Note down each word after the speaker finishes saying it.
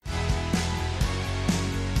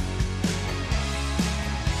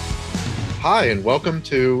Hi, and welcome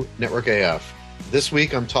to Network AF. This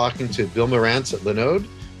week, I'm talking to Bill Marantz at Linode.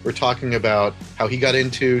 We're talking about how he got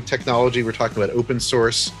into technology. We're talking about open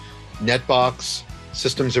source, NetBox,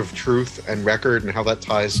 systems of truth and record, and how that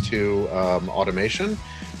ties to automation.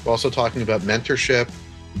 We're also talking about mentorship,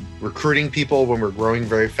 recruiting people when we're growing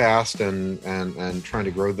very fast and trying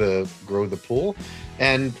to grow the pool,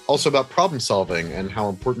 and also about problem solving and how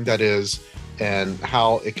important that is, and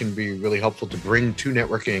how it can be really helpful to bring to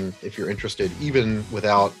networking if you're interested, even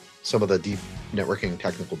without some of the deep networking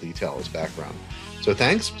technical details background. So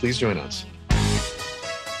thanks, please join us.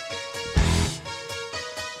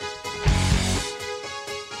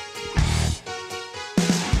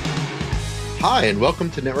 Hi, and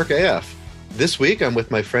welcome to Network AF. This week, I'm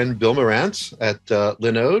with my friend Bill Marantz at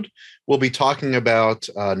Linode. We'll be talking about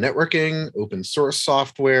networking, open source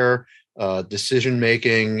software,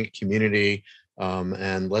 decision-making, community,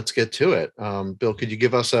 and let's get to it. Bill, could you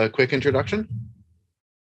give us a quick introduction?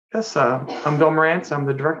 Yes, I'm Bill Marantz. I'm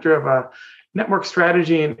the director of network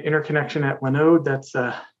strategy and interconnection at Linode. That's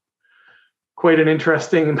quite an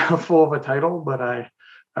interesting mouthful of a title, but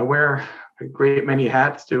I wear a great many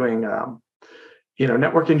hats doing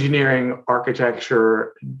network engineering,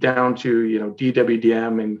 architecture, down to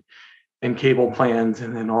DWDM and cable plans,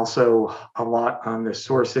 and then also a lot on the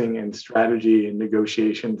sourcing and strategy and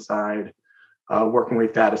negotiation side, working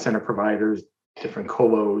with data center providers, different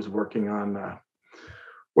colos, working on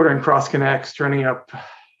ordering cross connects, turning up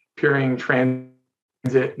peering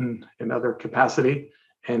transit and other capacity,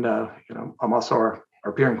 and I'm also our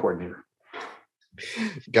peering coordinator.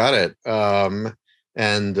 Got it.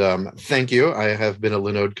 Thank you. I have been a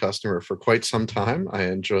Linode customer for quite some time. I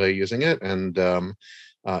enjoy using it, and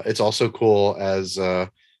it's also cool as to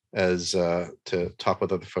talk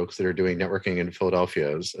with other folks that are doing networking in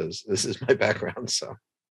Philadelphia, as this is my background. So,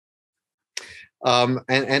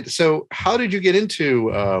 so, how did you get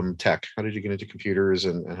into tech? How did you get into computers,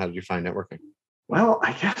 and how did you find networking? Well,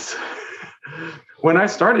 I guess when I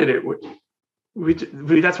started it,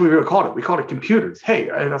 that's what we would call it. We called it computers. Hey,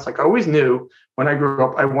 that's like I always knew when I grew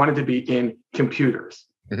up, I wanted to be in computers.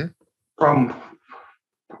 Mm-hmm. From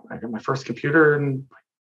I got my first computer in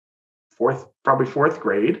fourth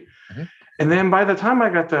grade. Mm-hmm. And then by the time I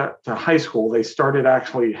got to high school, they started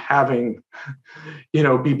actually having,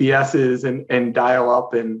 BBSs and dial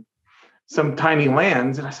up and some tiny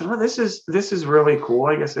LANs. And I said, well, this is really cool,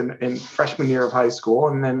 I guess, in freshman year of high school.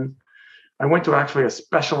 And then I went to actually a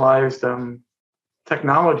specialized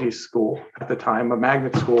technology school at the time, a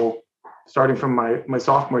magnet school, starting from my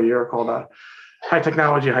sophomore year, called a high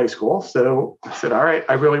technology high school. So I said, all right,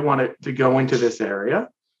 I really wanted to go into this area.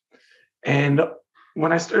 And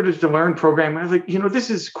when I started to learn programming, I was like,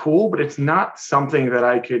 this is cool, but it's not something that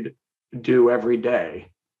I could do every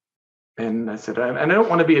day. And I said, and I don't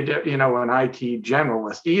want to be an IT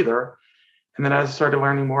generalist either. And then as I started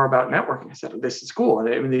learning more about networking, I said, this is cool.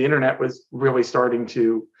 And the internet was really starting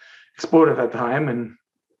to explode at that time. And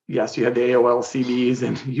yes, you had the AOL CDs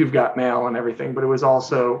and You've Got Mail and everything, but it was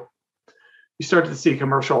also, you started to see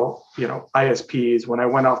commercial, ISPs. When I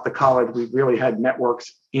went off to college, we really had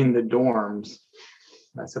networks in the dorms.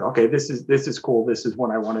 And I said, okay, this is cool. This is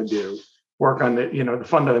what I want to do. Work on the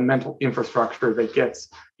fundamental infrastructure that gets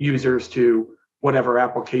users to whatever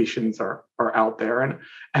applications are out there. And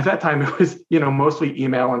at that time, it was, mostly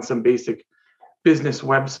email and some basic business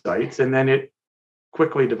websites. And then it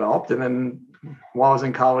quickly developed. And then while I was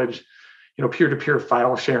in college, peer-to-peer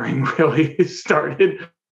file sharing really started,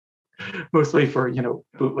 mostly for,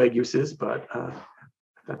 bootleg uses. But at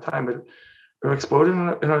that time, it exploded.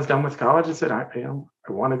 And I was done with college and said, I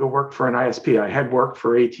want to go work for an ISP. I had worked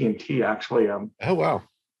for AT&T, actually. Oh, wow.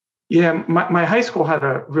 Yeah, my high school had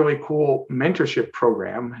a really cool mentorship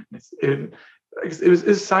program. It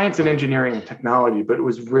was science and engineering and technology, but it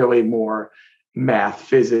was really more math,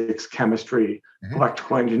 physics, chemistry, mm-hmm.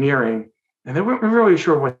 electrical engineering. And they weren't really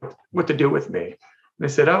sure what to do with me. And they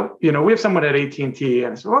said, oh, we have someone at AT&T.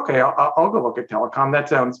 And I said, okay, I'll go look at telecom. That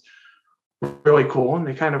sounds really cool. And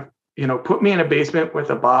they kind of, put me in a basement with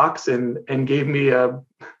a box and gave me a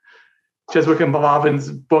Cheswick and Balaban's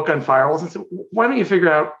book on firewalls and said, why don't you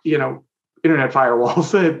figure out, internet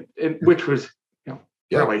firewalls, and which was,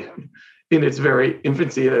 really in its very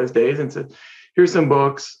infancy those days, and said, here's some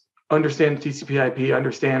books, understand TCP/IP,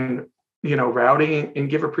 understand, routing, and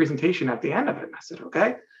give a presentation at the end of it. And I said,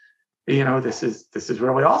 okay, this is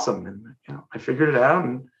really awesome. And, I figured it out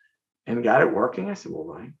and got it working. I said,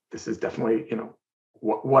 well, this is definitely,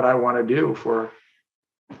 what I want to do for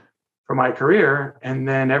my career. And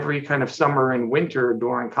then every kind of summer and winter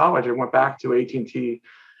during college, I went back to AT&T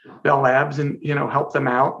Bell Labs and, helped them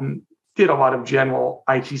out and did a lot of general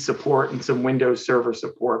IT support and some Windows Server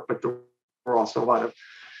support, but there were also a lot of,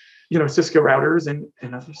 Cisco routers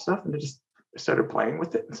and other stuff. And I just started playing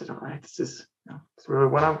with it and said, all right, this is it's really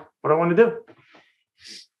what I want to do.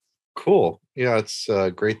 Cool. Yeah, it's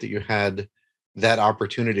great that you had that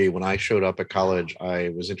opportunity. When I showed up at college, I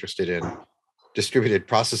was interested in distributed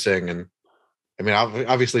processing. And I mean,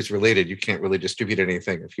 obviously it's related. You can't really distribute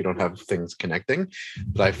anything if you don't have things connecting.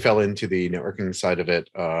 But I fell into the networking side of it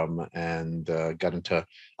and got into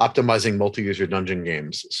optimizing multi-user dungeon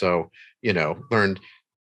games. So, learned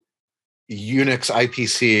Unix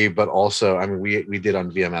IPC, but also, I mean, we did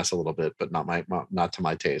on VMS a little bit, but not to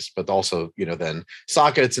my taste. But also, then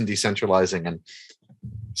sockets and decentralizing and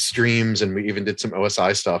streams, and we even did some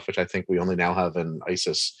OSI stuff, which I think we only now have in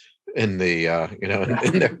ISIS in the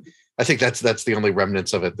in there. I think that's the only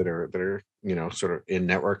remnants of it that are sort of in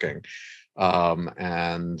networking,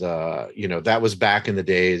 and that was back in the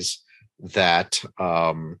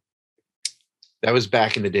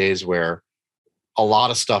days where a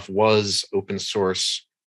lot of stuff was open source,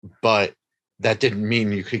 but that didn't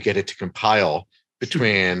mean you could get it to compile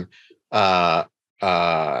between ESIX,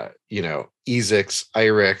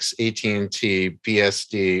 IRIX, AT&T,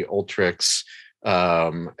 BSD, Ultrix,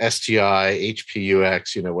 STI,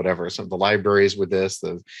 HPUX, whatever. Some of the libraries with this.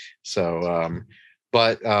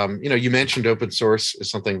 But you mentioned open source is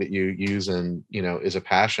something that you use and is a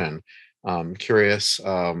passion. Curious,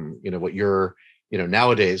 what your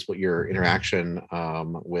nowadays what your interaction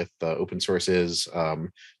with open source is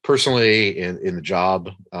personally in the job,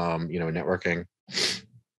 networking.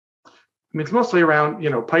 I mean, it's mostly around,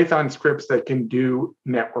 Python scripts that can do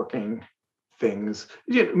networking things,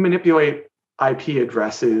 manipulate IP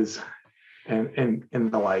addresses and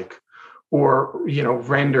the like, or,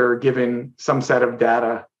 render given some set of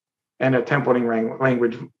data and a templating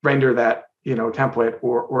language, render that, template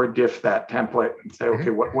or diff that template and say, okay,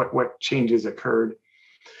 what changes occurred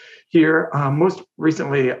here. Most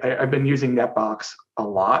recently, I've been using NetBox a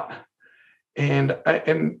lot. And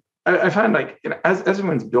I find as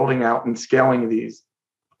everyone's building out and scaling these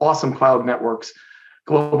awesome cloud networks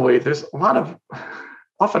globally, there's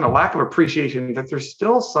often a lack of appreciation that there's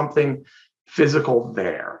still something physical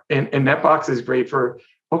there. And NetBox is great for,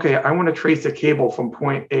 okay, I want to trace a cable from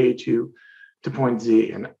point A to point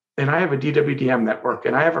Z. And I have a DWDM network,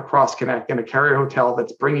 and I have a cross connect and a carrier hotel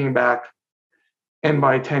that's bringing back N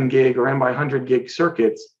by 10 gig or N by 100 gig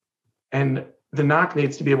circuits. And the NOC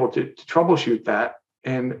needs to be able to troubleshoot that.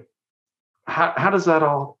 And how does that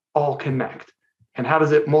all connect? And how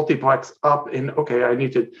does it multiplex up in, okay, I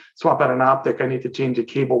need to swap out an optic, I need to change a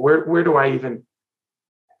cable. Where do I even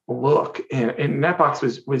look? And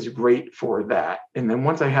NetBox was great for that. And then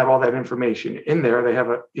once I have all that information in there, they have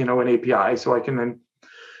an API, so I can then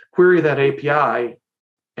query that API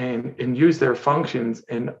and use their functions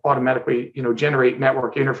and automatically, generate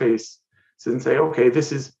network interfaces and say, okay,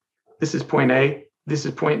 this is point A, this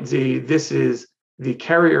is point Z, this is the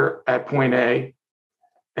carrier at point A,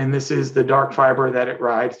 and this is the dark fiber that it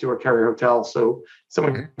rides to a carrier hotel. So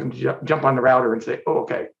someone can jump on the router and say, oh,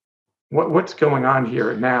 okay, what's going on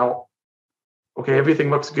here now? Okay, everything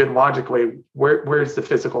looks good logically. Where's the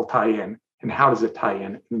physical tie-in, and how does it tie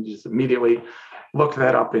in? And you just immediately look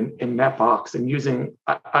that up in NetBox. And using,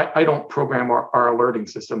 I don't program our alerting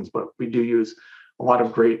systems, but we do use a lot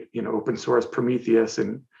of great, open source Prometheus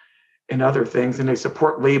and other things, and they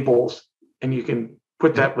support labels, and you can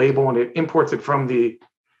put that label and it imports it from the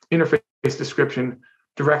interface description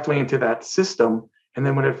directly into that system. And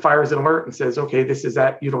then when it fires an alert and says, okay, this is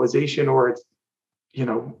at utilization, or it's,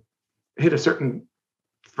 hit a certain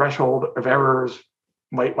threshold of errors,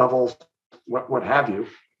 light levels, what have you.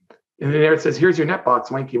 And then there it says, here's your NetBox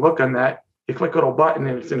link. You look on that, you click a little button,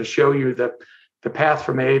 and it's going to show you the path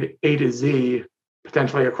from A to Z,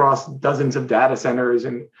 potentially across dozens of data centers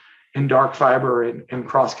and dark fiber and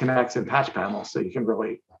cross connects and patch panels. So you can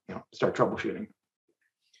really, start troubleshooting.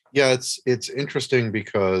 Yeah, it's interesting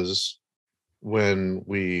because when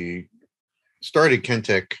we started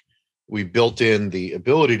Kentek, we built in the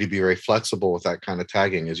ability to be very flexible with that kind of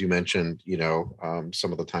tagging, as you mentioned.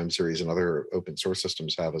 Some of the time series and other open source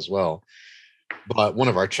systems have as well. But one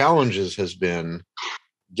of our challenges has been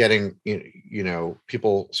getting,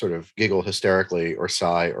 people sort of giggle hysterically or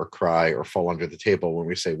sigh or cry or fall under the table when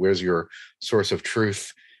we say, where's your source of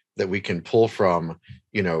truth that we can pull from,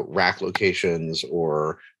 rack locations,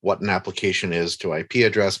 or what an application is to IP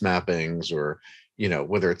address mappings, or,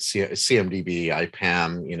 whether it's CMDB,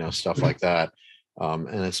 IPAM, stuff like that.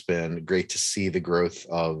 And it's been great to see the growth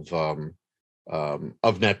of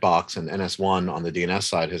NetBox, and NS1 on the DNS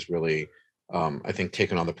side has really I think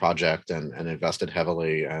taken on the project and invested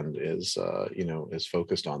heavily and is is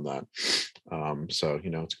focused on that. So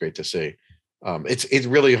it's great to see. It's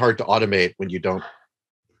really hard to automate when you don't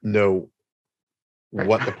know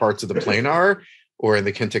what the parts of the plane are, or in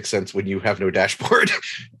the Kintic sense, when you have no dashboard.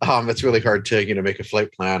 It's really hard to make a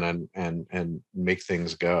flight plan and make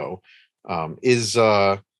things go. Is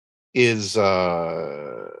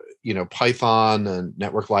Python and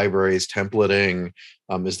network libraries, templating,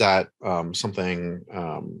 is that something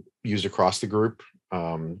used across the group,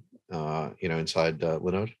 inside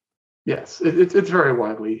Linode? Yes, it's very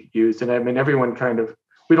widely used. And I mean, everyone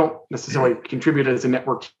we don't necessarily contribute as a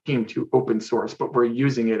network team to open source, but we're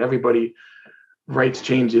using it. Everybody writes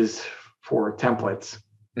changes for templates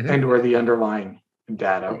and or the underlying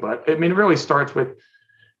data. But I mean, it really starts with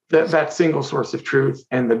that single source of truth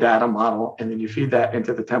and the data model, and then you feed that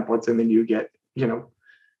into the templates, and then you get, the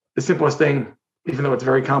simplest thing, even though it's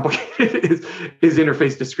very complicated, is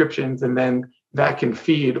interface descriptions, and then that can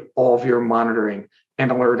feed all of your monitoring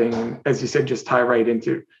and alerting, and as you said, just tie right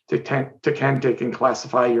into Kintic and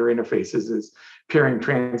classify your interfaces as peering,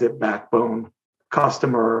 transit, backbone,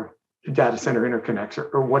 customer, data center interconnects,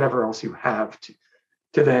 or whatever else you have to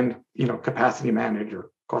then capacity manage or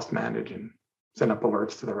cost manage and send up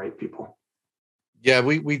alerts to the right people. Yeah,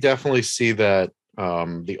 we definitely see that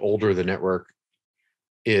the older the network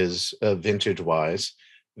is vintage wise,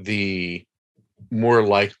 the more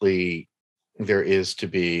likely there is to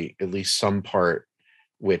be at least some part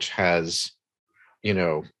which has,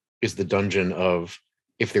 is the dungeon of,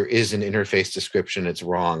 if there is an interface description, it's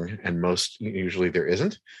wrong, and most usually there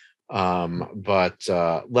isn't. But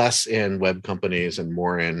less in web companies and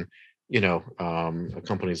more in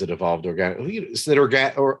companies that evolved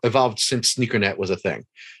or evolved since SneakerNet was a thing,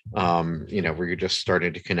 where you're just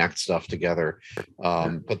starting to connect stuff together.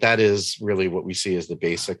 But that is really what we see as the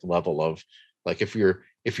basic level of, like, if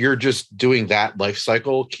you're just doing that life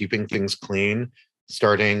cycle, keeping things clean,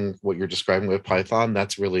 starting what you're describing with Python,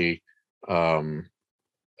 that's really 90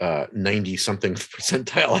 something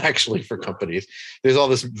percentile actually for companies. There's all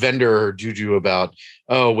this vendor juju about,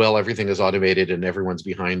 oh well, everything is automated and everyone's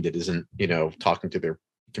behind it isn't talking to their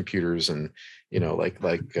computers, and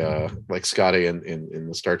like Scotty in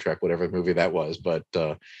the Star Trek whatever movie that was, but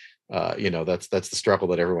that's the struggle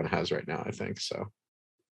that everyone has right now, I think. So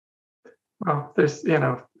well, there's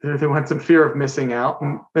they want some fear of missing out,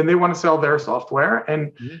 and they want to sell their software,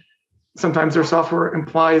 and sometimes their software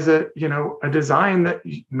implies a design that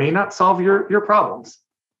may not solve your problems.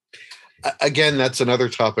 Again, that's another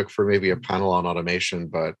topic for maybe a panel on automation,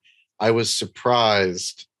 but I was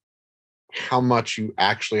surprised how much you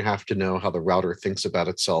actually have to know how the router thinks about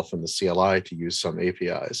itself in the CLI to use some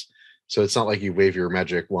APIs. So it's not like you wave your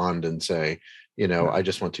magic wand and say, I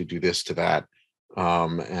just want to do this to that.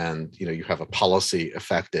 And you have a policy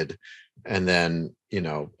affected. And then,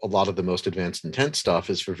 a lot of the most advanced intent stuff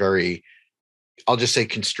is for very, I'll just say,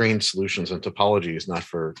 constrained solutions and topologies, not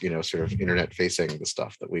for, sort of internet facing the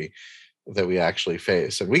stuff that we actually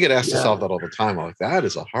face. And we get asked to solve that all the time. I'm like, that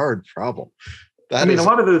is a hard problem. A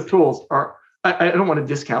lot of those tools are, I don't want to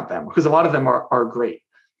discount them, because a lot of them are great,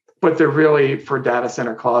 but they're really for data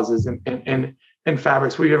center causes and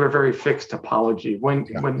fabrics where you have a very fixed topology.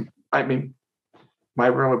 My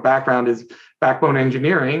real background is backbone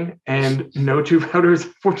engineering, and no two routers,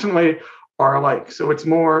 fortunately, are alike. So it's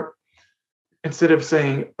more, instead of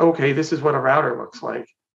saying, okay, this is what a router looks like,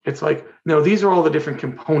 it's like, no, these are all the different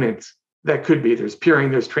components that could be. There's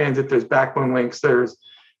peering, there's transit, there's backbone links, there's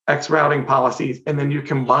X routing policies, and then you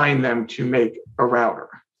combine them to make a router.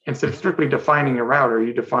 Instead of strictly defining a router,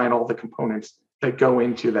 you define all the components that go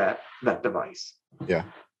into that device. Yeah,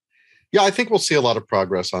 I think we'll see a lot of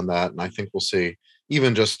progress on that, and I think we'll see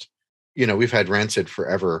even just, we've had Rancid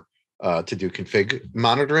forever to do config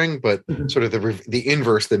monitoring, but sort of the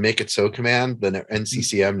inverse, the make it so command, the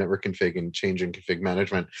NCCM, network config, and changing config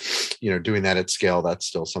management, doing that at scale, that's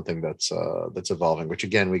still something that's evolving, which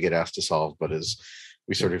again, we get asked to solve, but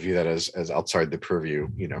we sort of view that as outside the purview,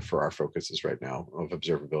 for our focuses right now of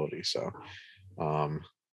observability. So,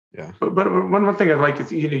 yeah. But one thing I'd like is,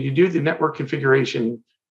 you do the network configuration,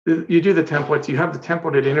 you do the templates, you have the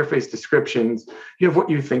templated interface descriptions, you have what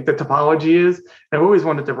you think the topology is. And I've always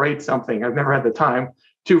wanted to write something, I've never had the time,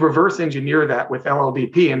 to reverse engineer that with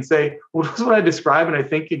LLDP and say, well, this is what I describe and I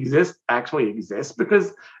think actually exists,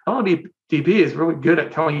 because LLDP is really good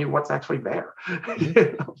at telling you what's actually there.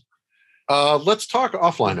 Let's talk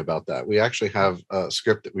offline about that. We actually have a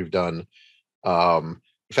script that we've done. In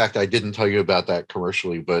fact, I didn't tell you about that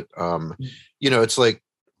commercially, but it's like,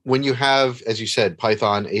 when you have, as you said,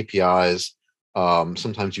 Python APIs,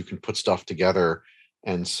 sometimes you can put stuff together.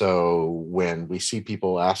 And so when we see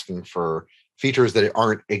people asking for features that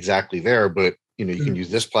aren't exactly there, but you can use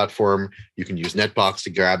this platform, you can use Netbox to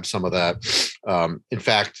grab some of that. In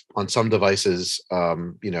fact, on some devices,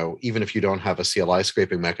 even if you don't have a CLI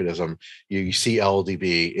scraping mechanism, you see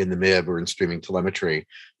LLDB in the MIB or in streaming telemetry,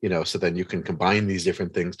 so then you can combine these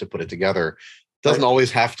different things to put it together. Doesn't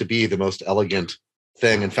always have to be the most elegant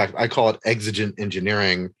thing. In fact, I call it exigent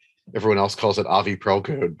engineering. Everyone else calls it Avi Perl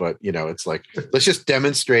code, but it's like, let's just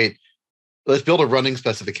demonstrate, let's build a running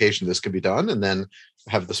specification this can be done, and then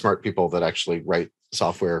have the smart people that actually write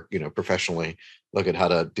software, professionally, look at how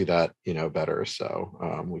to do that, better.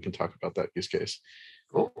 So we can talk about that use case.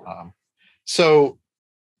 Cool. So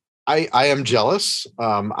I am jealous.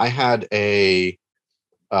 I had a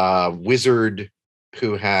wizard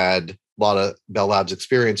who had a lot of Bell Labs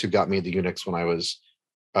experience who got me into Unix when I was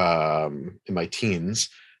in my teens.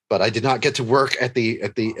 But I did not get to work at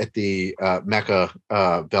the Mecca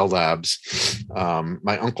Bell Labs.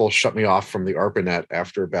 My uncle shut me off from the ARPANET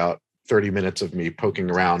after about 30 minutes of me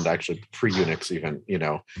poking around, actually pre-Unix even,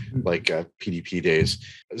 like PDP days.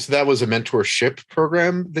 So that was a mentorship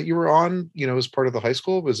program that you were on, as part of the high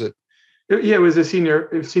school, was it? Yeah, it was a senior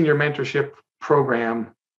mentorship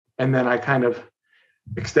program, and then I kind of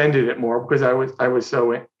extended it more because I was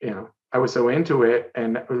so into it,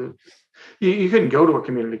 and you couldn't go to a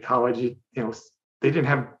community college. They didn't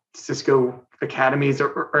have Cisco academies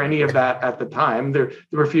or any of that at the time. There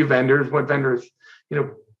were a few vendors. What vendors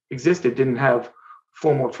existed didn't have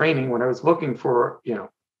formal training. When I was looking for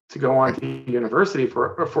to go on to university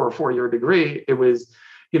for a 4-year degree, it was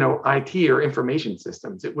IT or information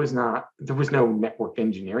systems. There was no network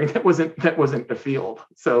engineering. That wasn't the field.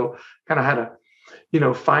 So kind of had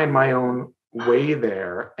to find my own way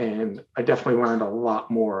there, and I definitely learned a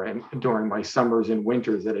lot more during my summers and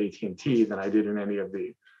winters at AT&T than I did in any of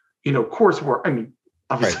the coursework. I mean,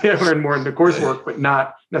 obviously I learned more in the coursework, but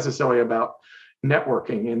not necessarily about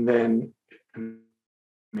networking. And then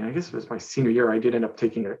I guess it was my senior year, I did end up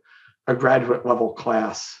taking a graduate level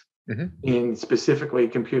class in specifically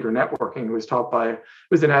computer networking. It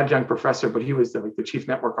was an adjunct professor, but he was the chief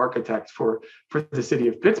network architect for the city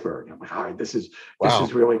of Pittsburgh. I'm like, all right, this is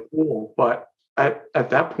really cool. But at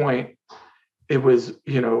that point, it was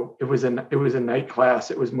a night class.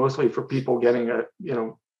 It was mostly for people getting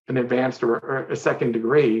an advanced or a second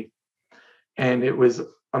degree, and it was,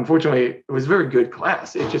 unfortunately, it was a very good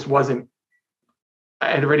class. It just wasn't.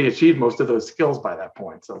 I had already achieved most of those skills by that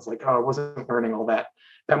point, so I was like, I wasn't learning all that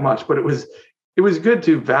much, but it was good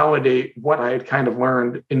to validate what I had kind of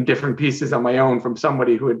learned in different pieces on my own from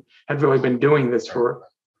somebody who had really been doing this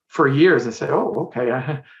for years, and said, oh,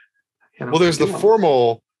 okay. Well, there's the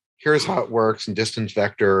formal, here's how it works, and distance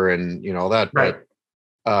vector and all that. Right.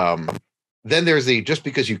 But then there's the, just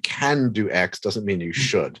because you can do X doesn't mean you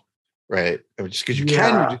should, right? I mean, just because you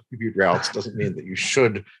can distribute routes doesn't mean that you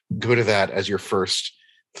should go to that as your first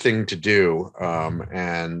thing to do.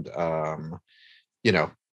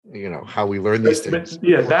 How we learn these things.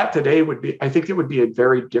 But that today I think it would be a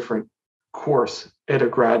very different course at a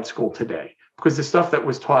grad school today, because the stuff that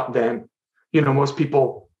was taught then, most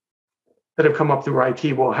people that have come up through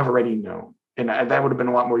IT will have already known. And that would have been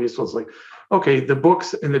a lot more useful. It's like, okay, the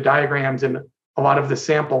books and the diagrams and a lot of the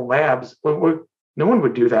sample labs, no one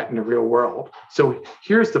would do that in the real world. So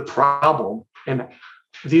here's the problem, and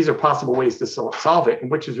these are possible ways to solve it,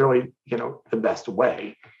 and which is really, the best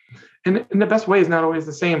way. And the best way is not always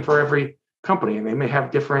the same for every company. And they may have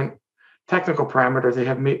different technical parameters. They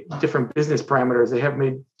have different business parameters. They have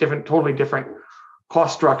made totally different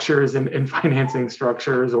cost structures and financing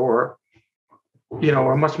structures, or,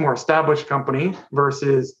 a much more established company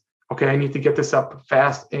versus, okay, I need to get this up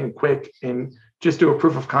fast and quick and just do a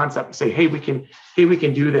proof of concept and say, hey, we can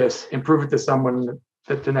do this and prove it to someone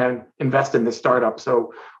that then invest in the startup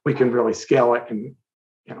so we can really scale it and,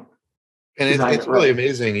 And it's really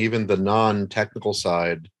amazing, even the non-technical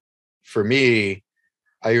side. For me,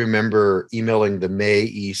 I remember emailing the May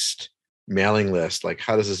East mailing list, like,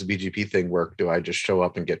 how does this BGP thing work? Do I just show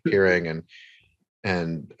up and get peering?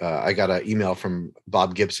 And I got an email from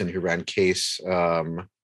Bob Gibson, who ran Case,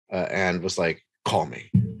 and was like, call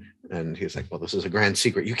me. And he's like, well, this is a grand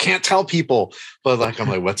secret. You can't tell people. But I'm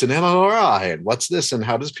like, what's an MLRI? And what's this? And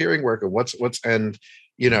how does peering work? And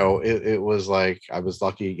it was like, I was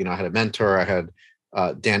lucky, I had a mentor. I had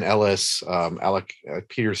Dan Ellis, Alec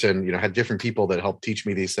Peterson, had different people that helped teach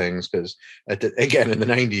me these things. Because again, in the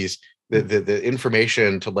 90s, the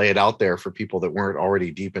information to lay it out there for people that weren't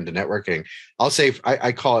already deep into networking, I'll say,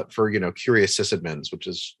 I call it for, curious sysadmins, which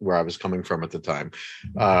is where I was coming from at the time,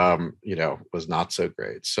 was not so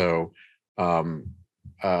great. So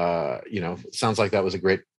sounds like that was a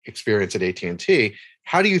great experience at AT&T.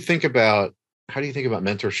 How do you think about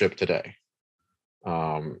mentorship today?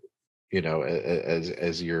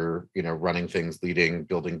 As you're, running things, leading,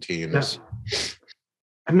 building teams. Yeah.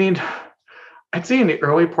 I mean, I'd say in the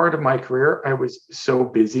early part of my career, I was so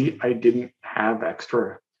busy, I didn't have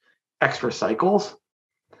extra cycles.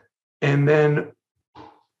 And then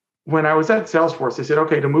when I was at Salesforce, they said,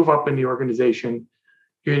 okay, to move up in the organization,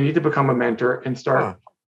 you need to become a mentor and start,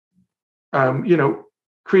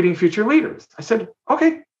 creating future leaders. I said,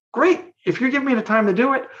 okay, great. If you give me the time to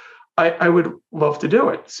do it, I would love to do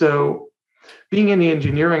it. So being in the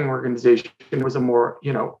engineering organization was a more,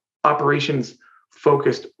 operations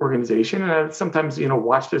focused organization. And I'd sometimes,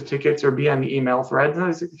 watch those tickets or be on the email threads. And I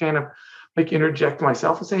was kind of like interject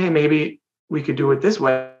myself and say, hey, maybe we could do it this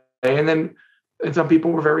way. And some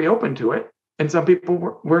people were very open to it. And some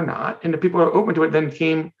people were not. And the people who were open to it then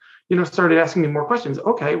came, started asking me more questions.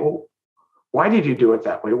 Okay, well, why did you do it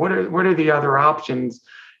that way? What are the other options?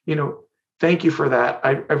 Thank you for that.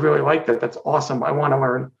 I really like that. That's awesome. I want to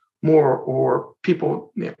learn more. Or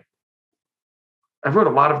people, I wrote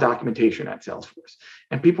a lot of documentation at Salesforce,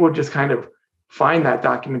 and people would just kind of find that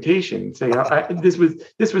documentation and say,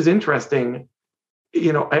 this was interesting.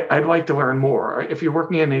 I'd like to learn more. If you're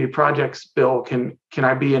working in any projects, Bill, can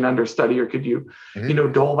I be an understudy, or could you,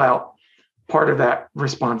 dole out part of that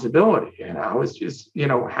responsibility? And I was just,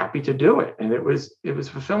 happy to do it. And it was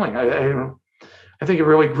fulfilling. I think it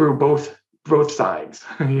really grew both sides,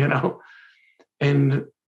 and you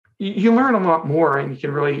learn a lot more, and you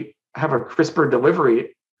can really have a crisper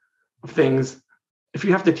delivery of things if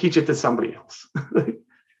you have to teach it to somebody else.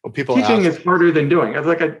 Well, people teaching is harder than doing. It's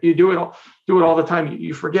like you do it all the time.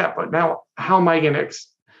 You forget. But now, how am I going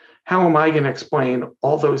to explain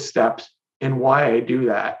all those steps and why I do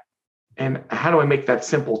that, and how do I make that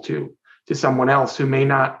simple to someone else who may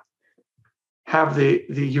not have the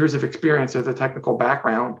years of experience or the technical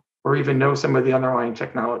background, or even know some of the underlying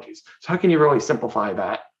technologies? So how can you really simplify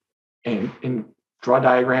that and draw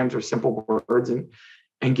diagrams or simple words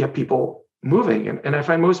and get people moving? And I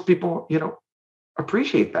find most people,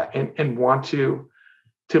 appreciate that and want to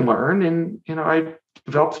learn. And, I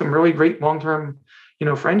developed some really great long-term,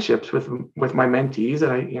 friendships with my mentees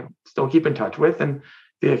that I, still keep in touch with. And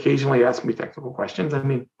they occasionally ask me technical questions. I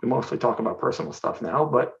mean, we mostly talk about personal stuff now,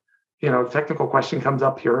 but, technical question comes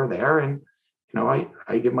up here or there. And, I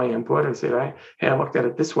give my input and say, hey, I looked at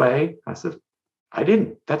it this way. I said, I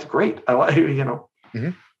didn't. That's great. I like,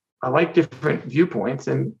 I like different viewpoints,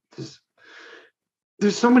 and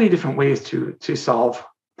there's so many different ways to solve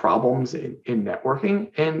problems in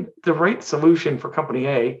networking, and the right solution for company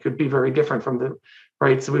A could be very different from the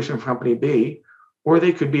right solution for company B, or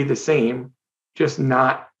they could be the same, just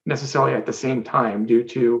not necessarily at the same time due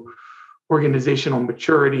to organizational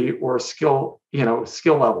maturity or skill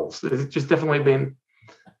levels. There's just definitely been,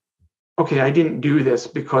 okay, I didn't do this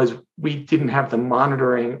because we didn't have the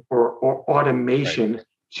monitoring or automation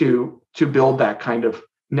to build that kind of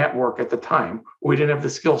network at the time. We didn't have the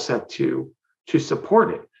skill set to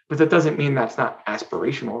support it. But that doesn't mean that's not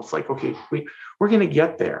aspirational. It's like, okay, we're going to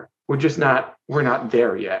get there. We're not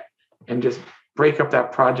there yet. And just break up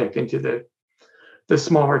that project into the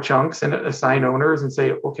smaller chunks and assign owners and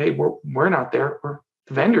say, okay, we're not there, or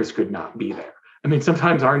the vendors could not be there. I mean,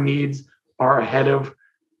 sometimes our needs are ahead of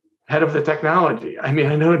the technology. I mean,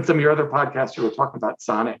 I know in some of your other podcasts you were talking about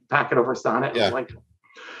Sonnet, packet over Sonnet. Yeah. It was like,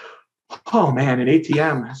 oh man, an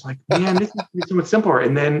ATM. It's like, man, this is so much simpler.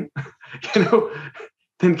 And then,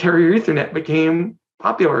 then carrier Ethernet became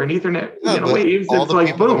popular, and Ethernet, waves. All it's the like,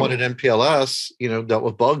 people boom. that wanted MPLS, dealt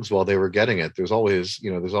with bugs while they were getting it. There's always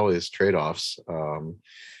trade-offs. And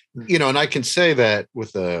I can say that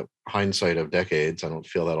with the hindsight of decades, I don't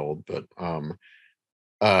feel that old, but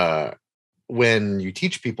when you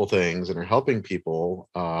teach people things and are helping people,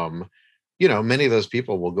 many of those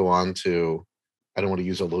people will go on to, I don't want to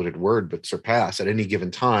use a loaded word, but surpass at any given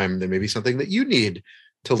time. There may be something that you need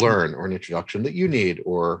to learn, or an introduction that you need,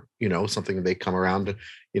 or, something that they come around,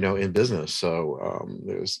 in business. So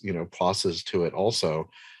there's, pluses to it also.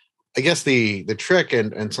 I guess the trick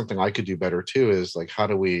and something I could do better too is like, how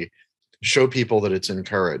do we show people that it's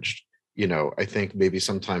encouraged? I think maybe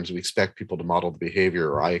sometimes we expect people to model the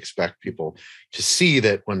behavior, or I expect people to see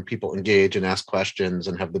that when people engage and ask questions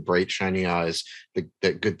and have the bright, shiny eyes,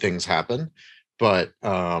 that good things happen. But,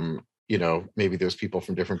 maybe there's people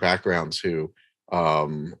from different backgrounds who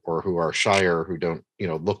are shyer, who don't,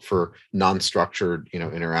 look for non-structured,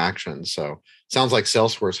 interactions. So sounds like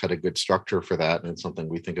Salesforce had a good structure for that. And it's something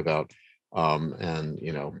we think about.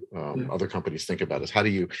 Other companies think about is how do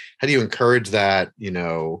you encourage that,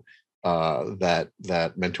 that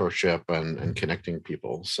mentorship and connecting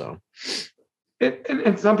people. So,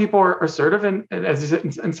 and some people are assertive, and as you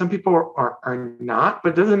said, and some people are not.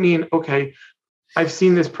 But it doesn't mean, okay, I've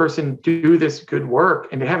seen this person do this good work,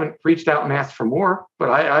 and they haven't reached out and asked for more. But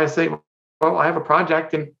I say, well, I have a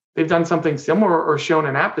project, and they've done something similar or shown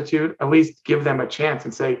an aptitude. At least give them a chance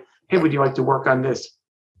and say, hey, would you like to work on this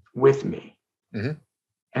with me? Mm-hmm.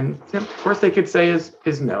 And of course, they could say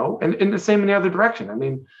is no, and in the same in the other direction. I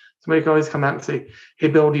mean, somebody could always come out and say, hey,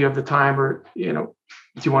 Bill, do you have the time, or do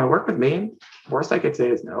you want to work with me? And worst I could say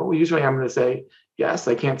is no. Usually I'm going to say yes.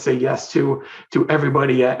 I can't say yes to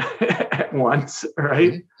everybody at once,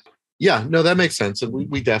 right? Mm-hmm. Yeah, no, that makes sense. And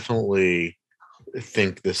we definitely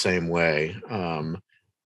think the same way.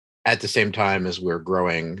 At the same time as we're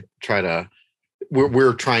growing,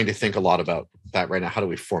 we're trying to think a lot about that right now. How do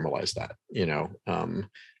we formalize that?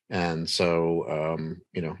 And so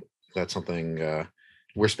that's something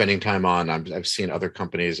we're spending time on. I've seen other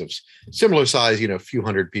companies of similar size, a few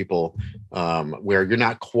hundred people, where you're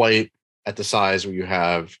not quite at the size where you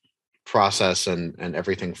have process and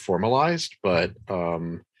everything formalized, but we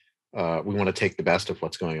want to take the best of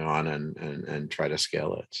what's going on and try to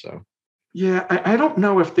scale it. So. Yeah, I don't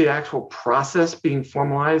know if the actual process being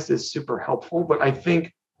formalized is super helpful, but I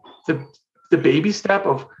think the baby step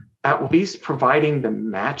of at least providing the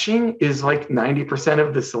matching is like 90%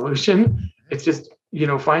 of the solution. It's just,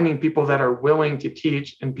 finding people that are willing to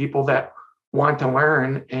teach and people that want to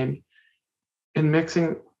learn and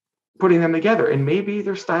putting them together. And maybe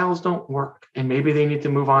their styles don't work, and maybe they need to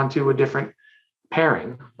move on to a different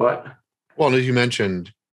pairing. But well, as you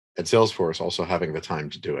mentioned, at Salesforce, also having the time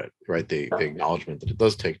to do it, right? The acknowledgement that it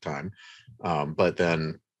does take time, but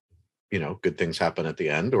then, good things happen at the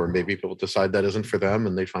end, or maybe people decide that isn't for them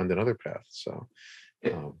and they find another path. So,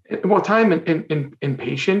 well, time and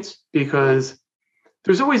patience, because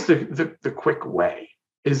there's always the quick way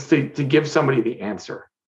is to give somebody the answer,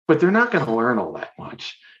 but they're not going to learn all that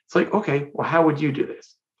much. It's like, okay, well, how would you do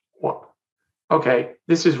this? Well, okay,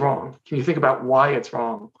 this is wrong. Can you think about why it's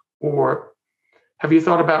wrong? Or have you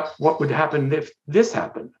thought about what would happen if this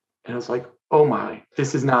happened? And it's like, oh my,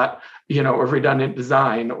 this is not, a redundant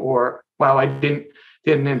design, or wow, I didn't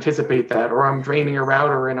anticipate that, or I'm draining a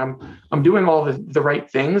router and I'm doing all the right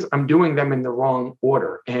things. I'm doing them in the wrong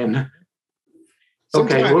order. And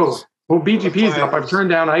okay, whoa, well, BGP's up. I've turned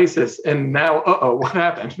down ISIS, and now, what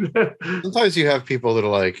happened? Sometimes you have people that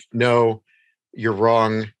are like, no, you're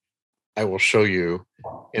wrong. I will show you.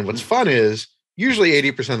 And what's fun is usually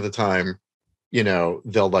 80% of the time,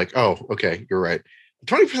 they'll like, oh, okay, you're right.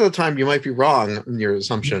 20% of the time you might be wrong in your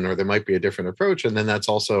assumption, or there might be a different approach. And then that's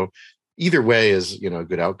also, either way is, a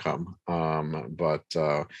good outcome. But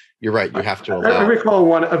you're right. You have to allow. I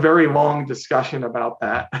recall a very long discussion about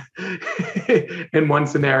that in one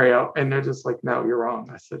scenario. And they're just like, no, you're wrong.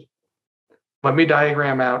 I said, let me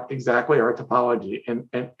diagram out exactly our topology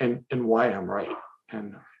and why I'm right.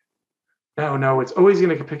 And no, it's always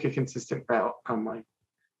going to pick a consistent route. I'm like,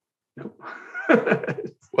 nope.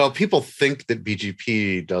 Well, people think that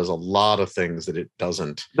BGP does a lot of things that it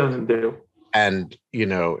doesn't do. And,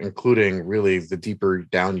 including really the deeper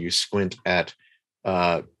down you squint at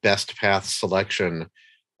best path selection,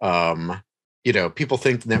 people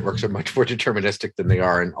think networks are much more deterministic than they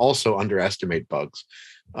are, and also underestimate bugs,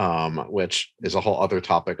 which is a whole other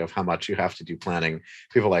topic of how much you have to do planning.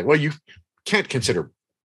 People are like, well, you can't consider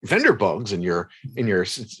vendor bugs in your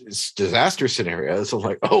disaster scenarios. So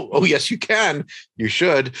like, oh yes, you can, you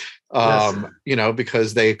should, yes.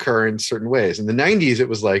 Because they occur in certain ways. In the 90s, it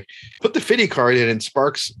was like, put the FDDI card in and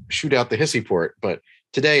sparks shoot out the hissy port. But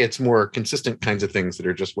today it's more consistent kinds of things that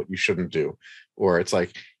are just what you shouldn't do. Or it's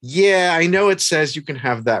like, yeah, I know it says you can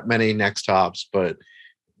have that many next hops, but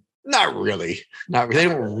not really. They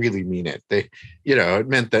don't really mean it. It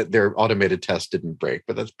meant that their automated test didn't break,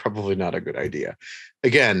 but that's probably not a good idea.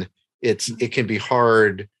 Again, it can be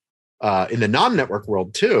hard in the non-network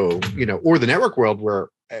world too, or the network world where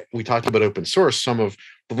we talked about open source. Some of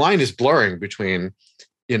the line is blurring between,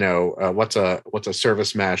 what's a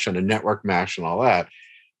service mesh and a network mesh and all that.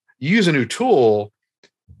 You use a new tool,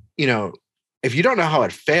 if you don't know how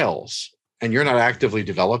it fails and you're not actively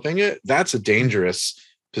developing it, that's a dangerous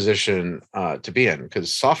position to be in,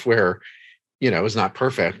 because software, is not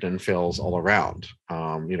perfect and fails all around.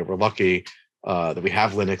 We're lucky that we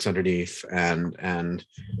have Linux underneath and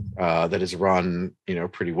that is run,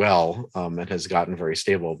 pretty well and has gotten very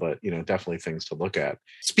stable, but, definitely things to look at.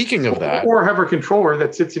 Speaking of that. Or have a controller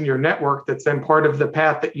that sits in your network that's then part of the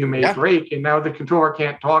path that you may break, and now the controller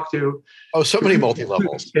can't talk to. Oh, so many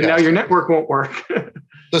multi-levels. And now your network won't work.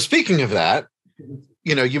 So speaking of that,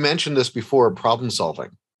 you mentioned this before, problem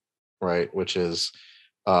solving. right? Which is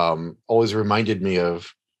always reminded me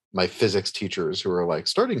of my physics teachers who are like,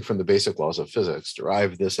 starting from the basic laws of physics,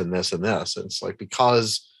 derive this and this and this. And it's like,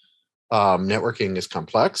 because networking is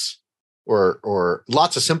complex, or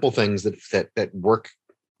lots of simple things that work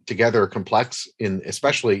together are complex in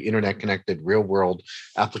especially internet connected real world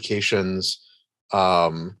applications.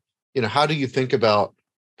 How do you think about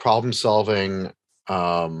problem solving,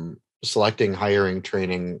 selecting, hiring,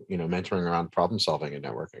 training, mentoring around problem solving and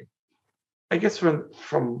networking? I guess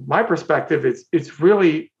from my perspective, it's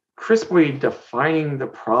really crisply defining the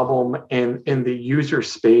problem in the user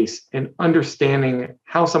space and understanding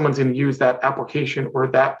how someone's going to use that application or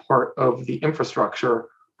that part of the infrastructure,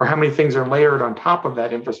 or how many things are layered on top of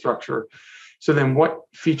that infrastructure. So then what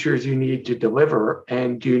features you need to deliver,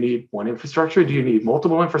 and do you need one infrastructure? Do you need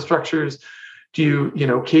multiple infrastructures? Do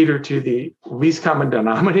you cater to the least common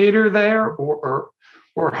denominator there, or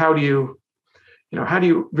how do you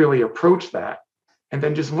really approach that? And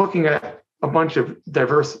then just looking at a bunch of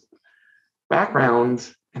diverse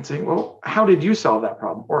backgrounds and saying, well, how did you solve that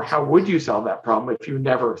problem? Or how would you solve that problem if you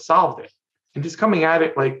never solved it? And just coming at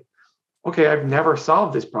it like, okay, I've never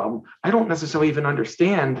solved this problem. I don't necessarily even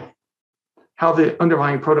understand how the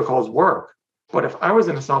underlying protocols work. But if I was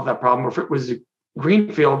going to solve that problem, or if it was a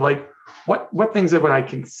greenfield, like what things would I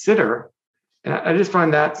consider? And I just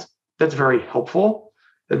find that's very helpful.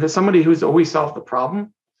 That there's somebody who's always solved the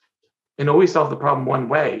problem and always solved the problem one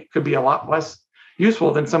way could be a lot less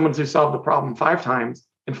useful than someone who solved the problem 5 times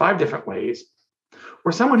in 5 different ways,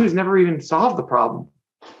 or someone who's never even solved the problem,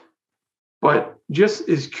 but just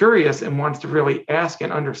is curious and wants to really ask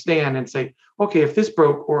and understand and say, okay, if this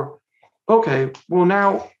broke, or okay, well,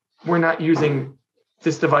 now we're not using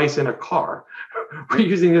this device in a car. We're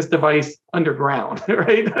using this device underground,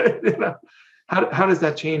 right? How does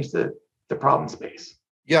that change the problem space?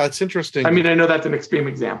 Yeah, it's interesting. I mean, I know that's an extreme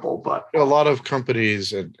example, but a lot of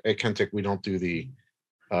companies at Kentic, we don't do the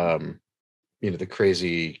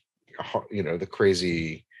crazy,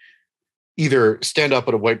 either stand up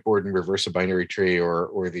at a whiteboard and reverse a binary tree,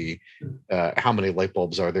 or the how many light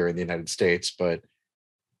bulbs are there in the United States. But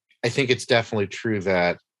I think it's definitely true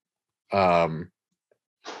that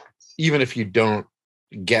even if you don't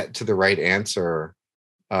get to the right answer,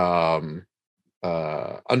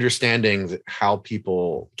 understanding how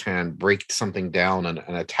people can break something down and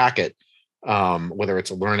attack it, whether it's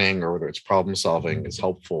learning or whether it's problem solving, is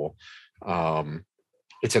helpful.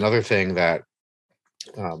 It's another thing that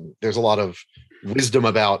there's a lot of wisdom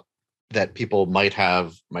about that people might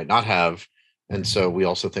not have. And so we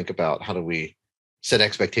also think about, how do we set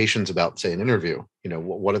expectations about, say, an interview?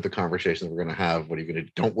 What are the conversations we're going to have? What are you going to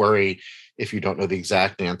do? Don't worry if you don't know the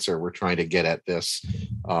exact answer. We're trying to get at this.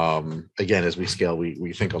 Again, as we scale,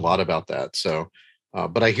 we think a lot about that. So,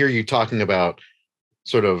 but I hear you talking about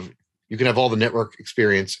sort of, you can have all the network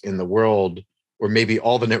experience in the world, or maybe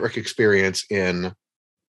all the network experience in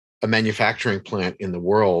a manufacturing plant in the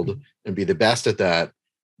world, and be the best at that.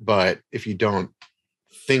 But if you don't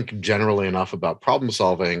think generally enough about problem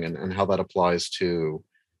solving and how that applies to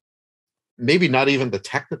maybe not even the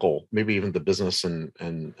technical, maybe even the business and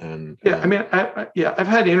I mean, I've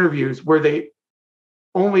had interviews where they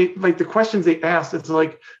only, like, the questions they asked, it's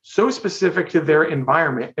like so specific to their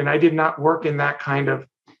environment, and I did not work in that kind of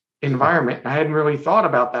environment. I hadn't really thought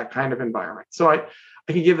about that kind of environment, so I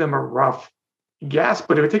could give them a rough guess,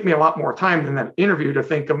 but it would take me a lot more time than that interview to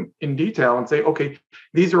think them in detail and say, okay,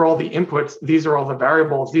 these are all the inputs, these are all the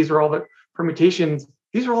variables, these are all the permutations,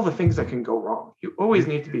 these are all the things that can go wrong. You always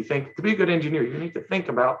need to be a good engineer, you need to think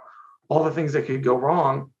about all the things that could go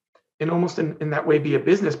wrong, and almost in that way be a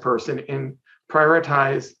business person and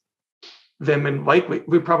prioritize them in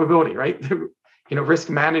with probability, right? Risk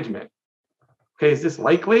management. Okay, is this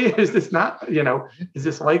likely? Is this not? Is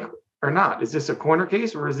this likely or not? Is this a corner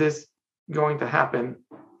case, or is this going to happen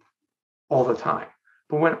all the time?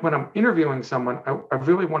 But when I'm interviewing someone, I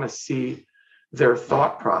really want to see their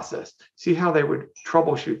thought process, see how they would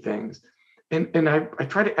troubleshoot things. And I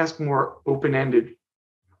try to ask more open-ended,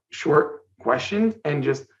 short questions and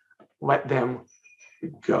just let them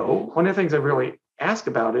go. One of the things I really ask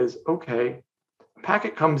about is, okay,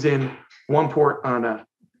 packet comes in one port on a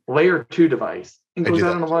layer 2 device and goes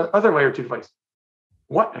out on another layer 2 device.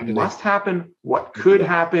 What must happen? What could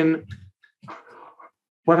happen?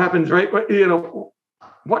 What happens, right?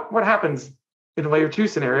 What happens in a layer 2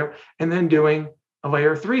 scenario, and then doing a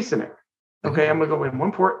layer 3 scenario? Okay, I'm going to go in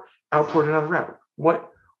one port, outport another router.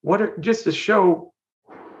 What are, just to show,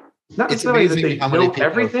 not necessarily that they know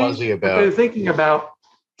everything, but they're thinking about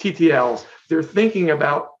TTLs. They're thinking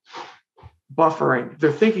about buffering.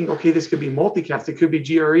 They're thinking, okay, this could be multicast. It could be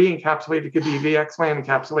GRE encapsulated. It could be VXLAN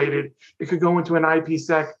encapsulated. It could go into an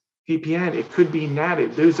IPsec VPN. It could be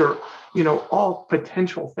NATed. Those are, all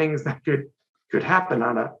potential things that could happen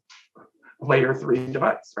on a layer 3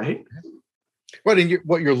 device, right? Right, and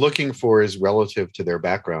what you're looking for is relative to their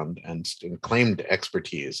background and claimed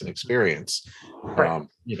expertise and experience. Right.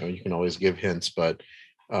 You can always give hints, but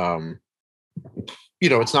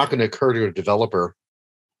it's not going to occur to a developer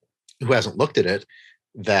who hasn't looked at it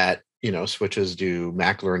that switches do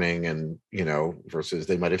MAC learning and versus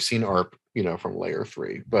they might have seen ARP from layer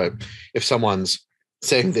 3. But if someone's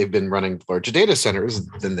saying they've been running large data centers,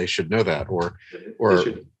 then they should know that, or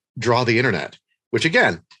draw the internet, which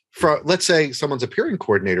again, let's say someone's a peering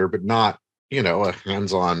coordinator, but not, a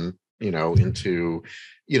hands-on, into,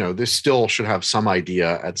 they still should have some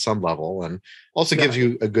idea at some level, and also gives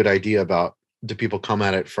you a good idea about, do people come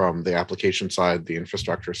at it from the application side, the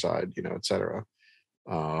infrastructure side, et cetera.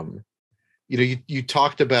 You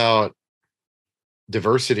talked about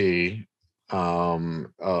diversity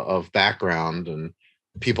of background, and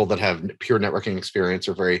people that have pure networking experience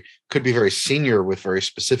could be very senior with very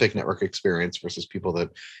specific network experience versus people that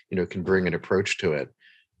can bring an approach to it.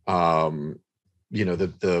 The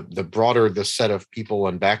broader the set of people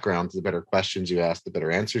and backgrounds, the better questions you ask, the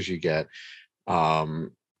better answers you get. How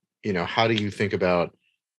do you think about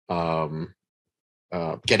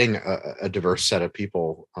getting a diverse set of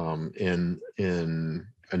people in a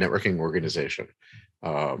networking organization?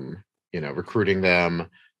 Recruiting them,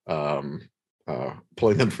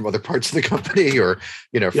 pulling them from other parts of the company, or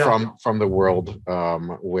from the world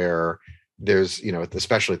where there's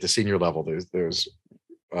especially at the senior level, there's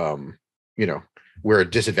we're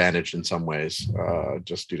disadvantaged in some ways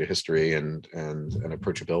just due to history and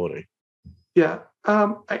approachability.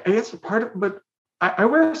 I guess part of, but I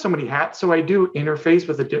wear so many hats, so I do interface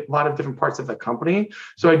with a lot of different parts of the company.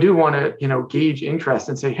 So I do want to gauge interest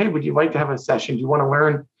and say, hey, would you like to have a session? Do you want to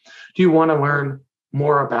learn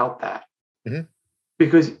more about that? Mm-hmm.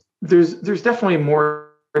 Because there's definitely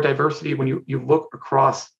more diversity when you look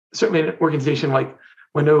across, certainly an organization like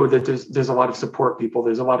Linode, that there's a lot of support people,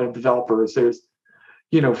 there's a lot of developers, there's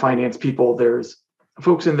finance people, there's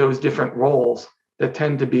folks in those different roles that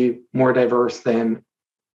tend to be more diverse than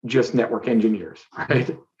just network engineers,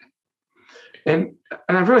 right? And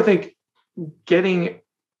I really think getting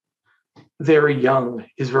there young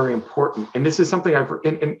is very important. And this is something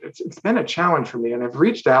and it's been a challenge for me. And I've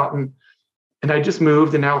reached out, and I just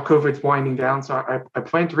moved, and now COVID's winding down. So I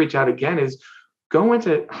plan to reach out again, is go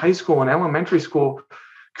into high school and elementary school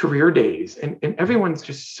career days. And everyone's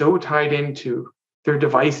just so tied into their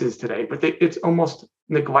devices today, but it's almost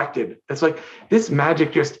neglected. It's like this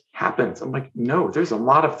magic just happens. I'm like, no, there's a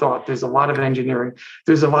lot of thought. There's a lot of engineering.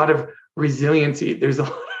 There's a lot of resiliency. There's a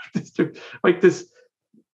lot of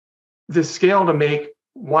the scale to make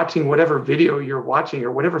watching whatever video you're watching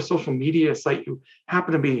or whatever social media site you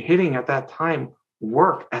happen to be hitting at that time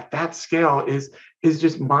work at that scale is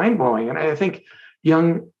just mind blowing. And I think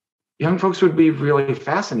young folks would be really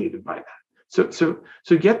fascinated by that. So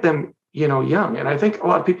get them, young. And I think a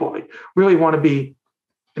lot of people really want to be,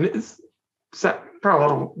 and it's probably a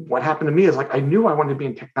lot of what happened to me is I knew I wanted to be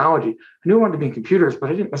in technology. I knew I wanted to be in computers, but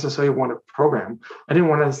I didn't necessarily want to program. I didn't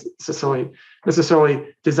want to necessarily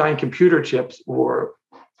design computer chips or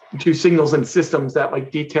do signals and systems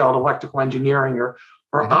that detailed electrical engineering or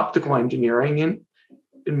optical engineering. And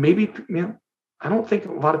maybe, I don't think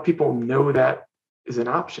a lot of people know that is an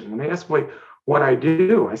option. When they ask what I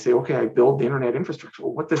do, I say, okay, I build the internet infrastructure.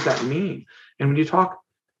 Well, what does that mean? And when you talk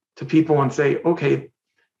to people and say, okay,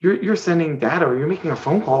 you're sending data, or you're making a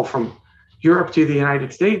phone call from Europe to the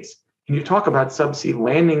United States, and you talk about subsea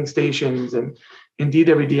landing stations and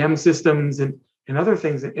DWDM systems and other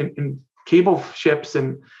things and cable ships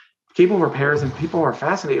and cable repairs, and people are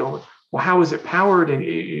fascinated. Well, how is it powered? And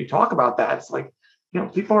you talk about that. It's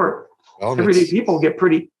people are everyday people get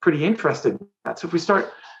pretty interested in that. So if we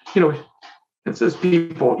start, it's those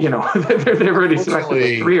people, they're already selected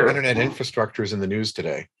a career. Internet infrastructure is in the news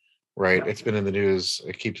today, right? Yeah. It's been in the news.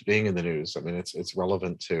 It keeps being in the news. I mean, it's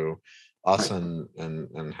relevant to us, right,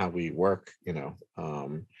 and how we work.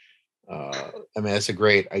 It's a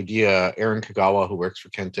great idea. Aaron Kagawa, who works for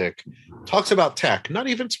Kentic, talks about tech, not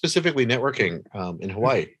even specifically networking, in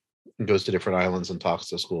Hawaii, and goes to different islands and talks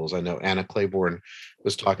to schools. I know Anna Claiborne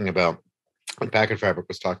was talking about, and Packet Fabric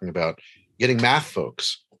was talking about getting math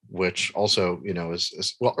folks which also,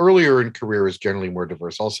 is well, earlier in career is generally more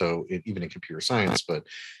diverse also, even in computer science, but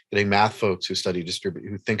getting math folks who study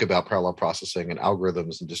who think about parallel processing and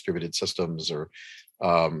algorithms and distributed systems, or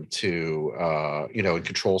in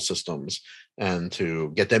control systems, and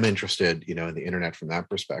to get them interested, in the internet from that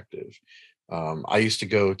perspective. I used to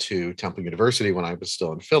go to Temple University when I was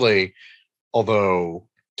still in Philly, although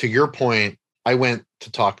to your point, I went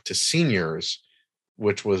to talk to seniors,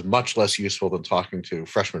 which was much less useful than talking to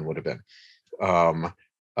freshmen would have been.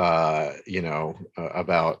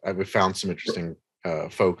 We found some interesting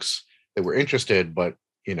folks that were interested, but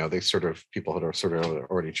people had sort of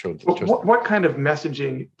already chosen. What kind of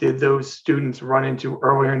messaging did those students run into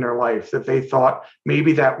earlier in their life that they thought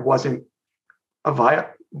maybe that wasn't a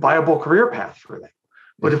viable career path for them?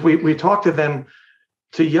 But if we talk to them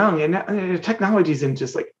too young, and technology is in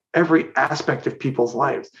just like every aspect of people's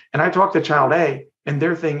lives. And I talk to child A, and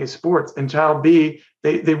their thing is sports, and child B,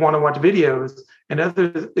 they want to watch videos, and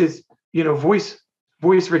others is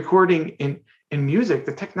voice recording in music.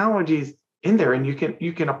 The technology is in there, and you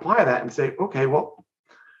can apply that and say, okay, well,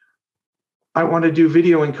 I want to do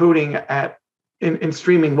video encoding in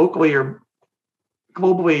streaming locally or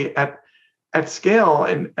globally at scale,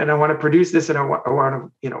 and I want to produce this, and I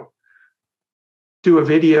want to do a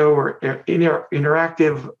video or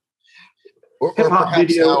interactive hip hop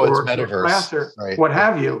video or metaverse, class or right? What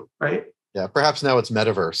have you, right? Yeah, perhaps now it's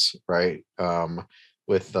metaverse, right?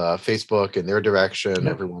 With Facebook and their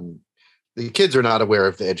direction, the kids are not aware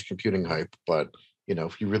of the edge computing hype, but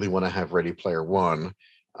if you really want to have Ready Player One,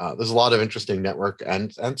 there's a lot of interesting network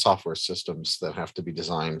and software systems that have to be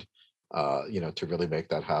designed, to really make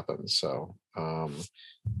that happen. So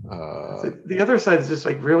the other side is just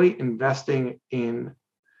like really investing in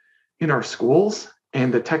our schools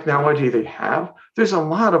and the technology they have. There's a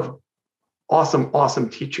lot of awesome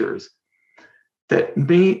teachers that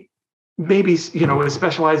maybe is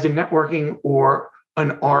specialized in networking or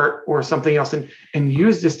an art or something else, and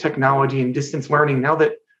use this technology in distance learning now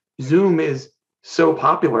that Zoom is so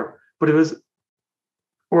popular. But it was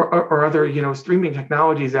or other streaming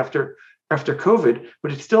technologies after COVID,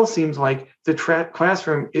 but it still seems like the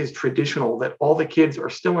classroom is traditional, that all the kids are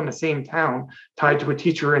still in the same town, tied to a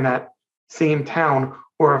teacher in that same town,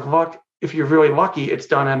 or if you're really lucky, it's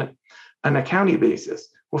done on a county basis.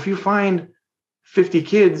 Well, if you find 50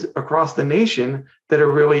 kids across the nation that are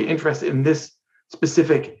really interested in this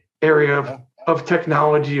specific area of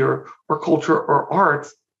technology or culture or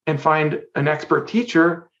arts, and find an expert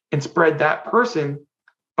teacher and spread that person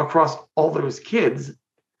across all those kids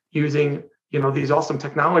using these awesome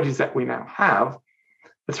technologies that we now have,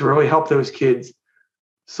 that's really help those kids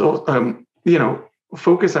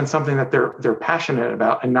focus on something that they're passionate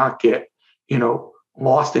about, and not get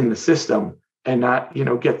lost in the system, and not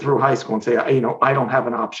get through high school and say, I don't have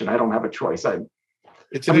an option, I don't have a choice, I'm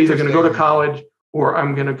either going to go to college or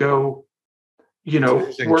I'm going to go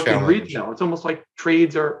work in retail. It's almost like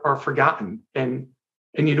trades are forgotten, and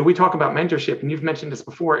we talk about mentorship, and you've mentioned this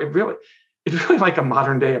before. It's really like a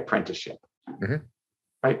modern day apprenticeship. Mm-hmm.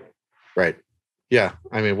 Right. Yeah.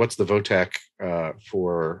 I mean, what's the VOTEC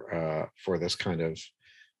for this kind of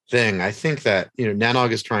thing? I think that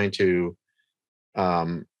NANOG is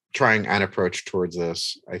trying an approach towards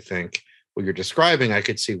this. I think what you're describing, I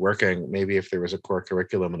could see working maybe if there was a core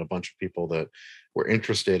curriculum and a bunch of people that were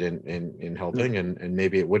interested in helping, and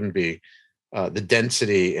maybe it wouldn't be the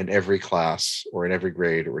density in every class or in every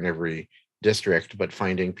grade or in every district, but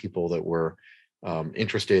finding people that were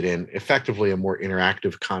interested in effectively a more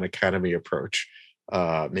interactive Khan Academy approach,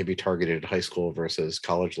 maybe targeted at high school versus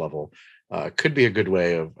college level, could be a good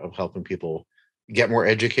way of helping people get more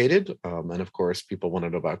educated. And of course, people want to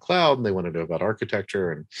know about cloud, and they want to know about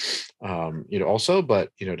architecture, and also, but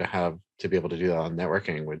to be able to do that on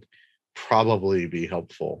networking would probably be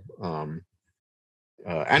helpful.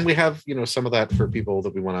 And we have some of that for people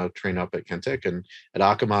that we want to train up at Kentic and at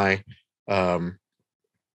Akamai.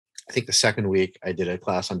 I think the second week I did a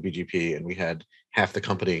class on BGP, and we had half the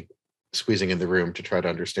company squeezing in the room to try to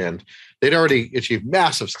understand. They'd already achieved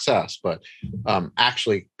massive success, but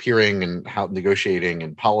actually peering and how negotiating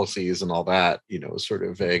and policies and all that, was sort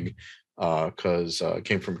of vague because it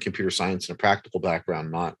came from computer science and a practical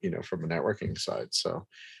background, not from a networking side. So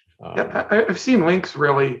I've seen Lynx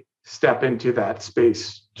really step into that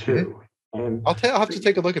space too. Mm-hmm. And I'll have to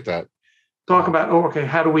take a look at that. Talk about,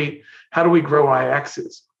 how do we grow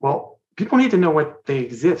IXs? Well, people need to know what they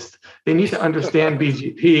exist. They need to understand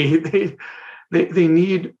BGP. They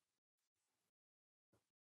need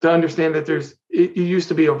to understand that it used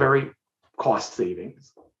to be a very cost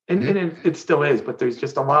savings, and it still is, but there's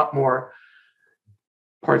just a lot more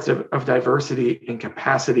parts of diversity and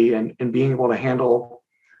capacity and being able to handle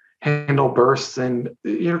bursts. And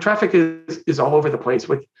traffic is all over the place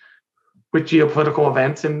with geopolitical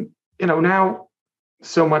events. And now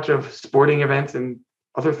so much of sporting events and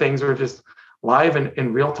other things are just live and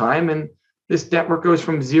in real time. And this network goes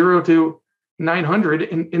from 0 to 900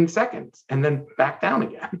 in seconds and then back down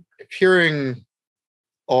again. Peering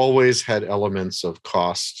always had elements of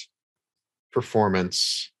cost,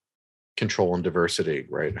 performance, control, and diversity,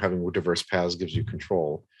 right? Having diverse paths gives you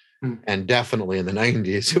control. And definitely in the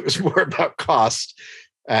 90s, it was more about cost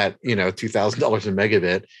at $2,000 a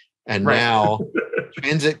megabit. And now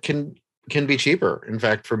transit can be cheaper. In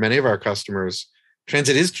fact, for many of our customers,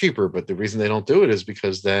 transit is cheaper, but the reason they don't do it is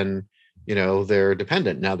because then they're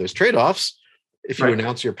dependent. Now there's trade-offs. If you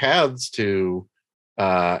announce your paths to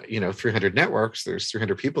 300 networks, there's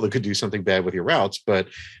 300 people that could do something bad with your routes. But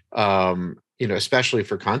especially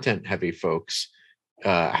for content heavy folks,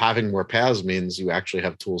 having more paths means you actually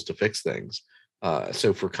have tools to fix things.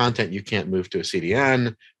 So for content, you can't move to a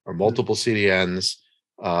CDN or multiple CDNs.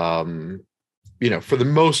 For the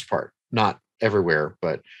most part, not everywhere,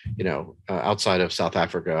 but outside of South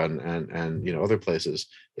Africa and other places,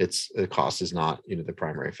 the cost is not the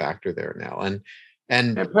primary factor there now.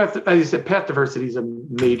 And path, as you said, path diversity is a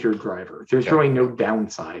major driver. There's really no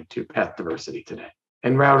downside to path diversity today,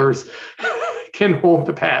 and routers can hold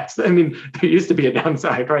the paths. I mean, there used to be a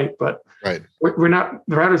downside, right? But we're not.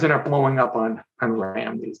 The routers are not blowing up on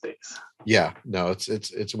RAM these days. Yeah, no,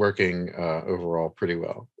 it's working overall pretty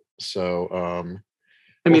well. So,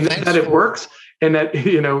 that it works, and that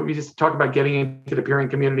we just talk about getting into the peering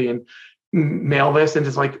community and mail this, and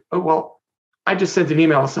just like, oh well, I just sent an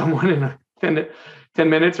email to someone, and 10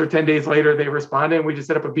 minutes or 10 days later they responded, and we just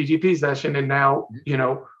set up a BGP session, and now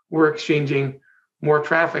we're exchanging more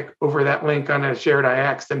traffic over that link on a shared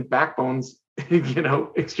IX than backbones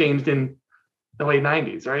exchanged in the late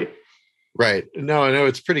 90s, right? Right. No, I know,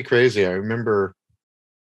 it's pretty crazy. I remember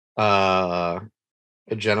a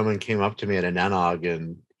gentleman came up to me at a NANOG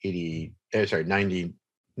in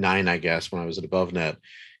 99, I guess, when I was at AboveNet,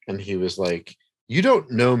 and he was like, "You don't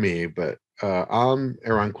know me, but I'm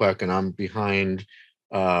Eran Quek, and I'm behind,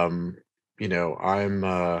 I'm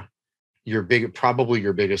probably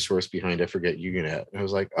your biggest source behind, I forget, Uganet." And I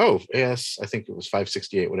was like, "Oh, yes, I think it was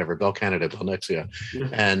 568, whatever, Bell Canada, Bell Nexia." Yeah.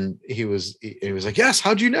 And he was like, "Yes,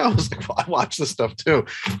 how'd you know?" I was like, "Well, I watch this stuff too."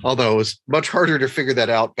 Although it was much harder to figure that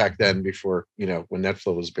out back then, before, when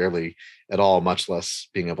NetFlow was barely at all, much less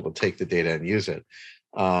being able to take the data and use it.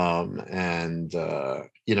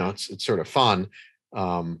 It's sort of fun.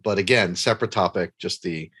 But again, separate topic, just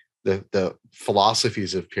the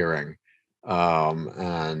philosophies of peering.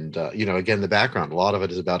 Again, the background, a lot of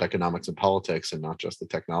it is about economics and politics and not just the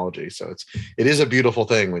technology. So it is a beautiful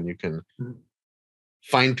thing when you can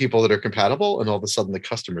find people that are compatible, and all of a sudden the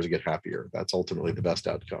customers get happier. That's ultimately the best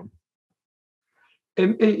outcome.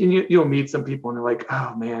 And you'll meet some people and they're like,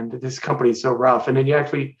 "Oh man, this company is so rough." And then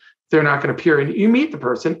they're not going to peer. And you meet the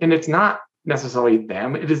person, and it's not necessarily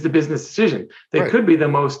them. It is the business decision. They could be the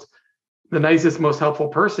nicest, most helpful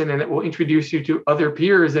person, and it will introduce you to other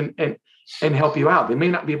peers and help you out. They may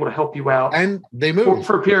not be able to help you out, and they move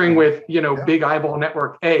for peering with big eyeball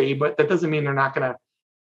network A, but that doesn't mean they're not going to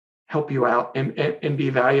help you out and be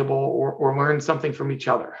valuable or learn something from each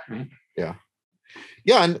other. Right?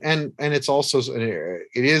 And it's also, it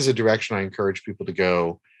is a direction I encourage people to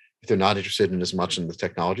go if they're not interested in as much in the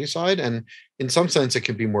technology side. And in some sense, it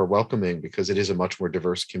can be more welcoming because it is a much more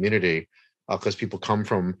diverse community, because people come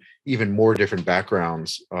from even more different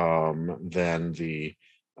backgrounds than the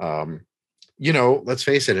let's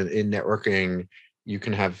face it, in networking, you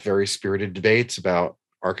can have very spirited debates about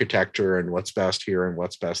architecture and what's best here and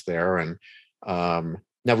what's best there. And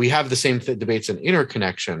now we have the same debates in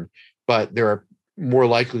interconnection, but there are more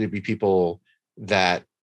likely to be people that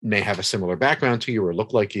may have a similar background to you or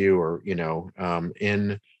look like you, or,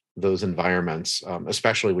 in those environments,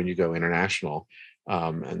 especially when you go international.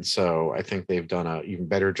 And so I think they've done an even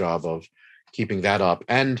better job of keeping that up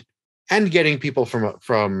and getting people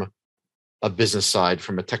from a business side,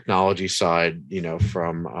 from a technology side,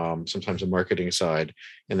 from sometimes a marketing side,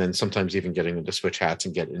 and then sometimes even getting them to switch hats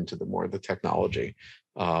and get into the technology.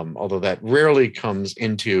 Although that rarely comes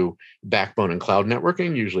into backbone and cloud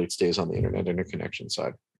networking, usually it stays on the internet interconnection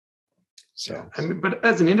side. So, but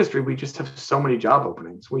as an industry, we just have so many job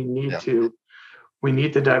openings. We need to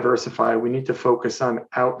diversify. We need to focus on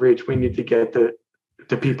outreach. We need to get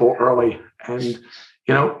the people early, and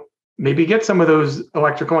maybe get some of those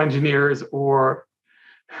electrical engineers or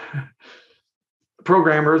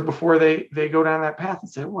programmers before they go down that path and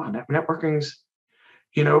say, "Wow, networking's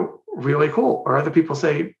really cool. Or other people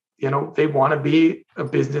say, they want to be a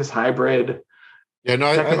business hybrid, Yeah,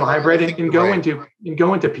 no, technical I hybrid, think and you're go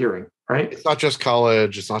right. into peering, right? It's not just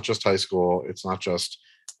college. It's not just high school. It's not just,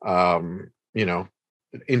 you know,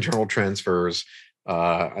 internal transfers.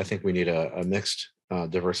 I think we need a mixed,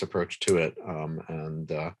 diverse approach to it,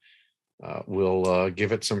 and we'll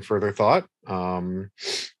give it some further thought.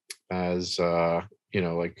 As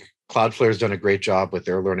like Cloudflare's done a great job with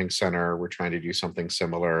their learning center. We're trying to do something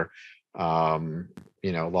similar. A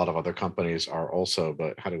lot of other companies are also,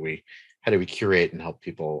 but how do we curate and help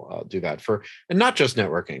people do that and not just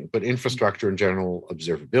networking, but infrastructure in general,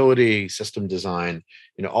 observability, system design,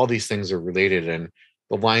 all these things are related, and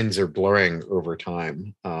the lines are blurring over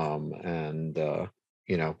time. But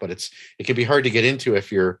it can be hard to get into if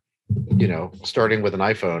you're, starting with an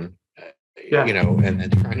iPhone, Yeah. and then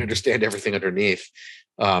trying to understand everything underneath.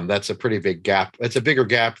 That's a pretty big gap. It's a bigger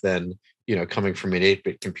gap than, coming from an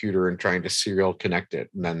 8-bit computer and trying to serial connect it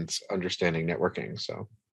and then understanding networking. So.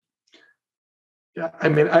 Yeah, I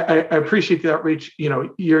mean, I appreciate the outreach,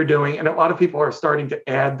 you're doing, and a lot of people are starting to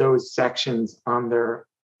add those sections on their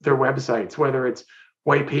websites, whether it's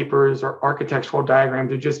white papers or architectural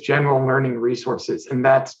diagrams or just general learning resources, and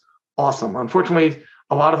that's awesome. Unfortunately,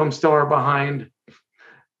 a lot of them still are behind,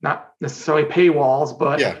 not necessarily paywalls,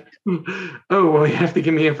 but yeah. Oh, well, you have to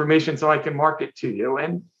give me information so I can market to you,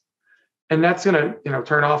 and that's going to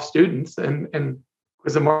turn off students, and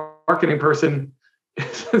as a marketing person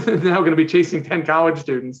now going to be chasing 10 college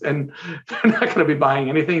students, and they're not going to be buying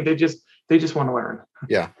anything. They just want to learn.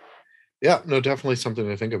 Yeah, no, definitely something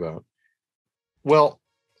to think about. Well,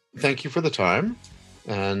 thank you for the time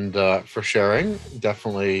and for sharing.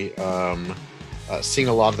 Definitely seeing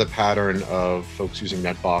a lot of the pattern of folks using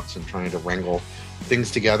NetBox and trying to wrangle things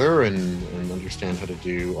together and understand how to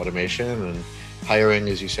do automation, and hiring,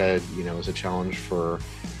 as you said, is a challenge for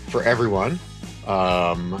everyone.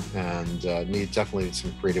 And need definitely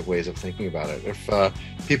some creative ways of thinking about it. If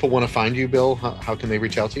people want to find you, Bill, how can they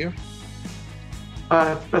reach out to you?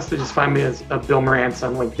 It's best to just find me as Bill Marantz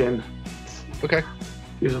on LinkedIn. Okay.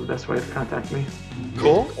 Usually the best way to contact me.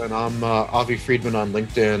 Cool. And I'm Avi Friedman on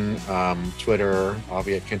LinkedIn, Twitter,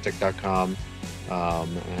 avi@kintec.com.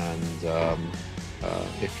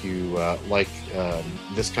 If you like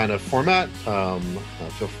this kind of format,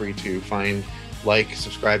 feel free to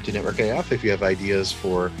subscribe to Network AF. If you have ideas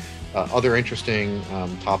for other interesting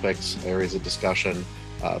topics, areas of discussion,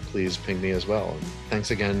 please ping me as well. And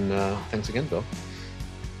thanks again, Bill.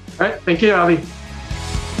 All right. Thank you, Avi.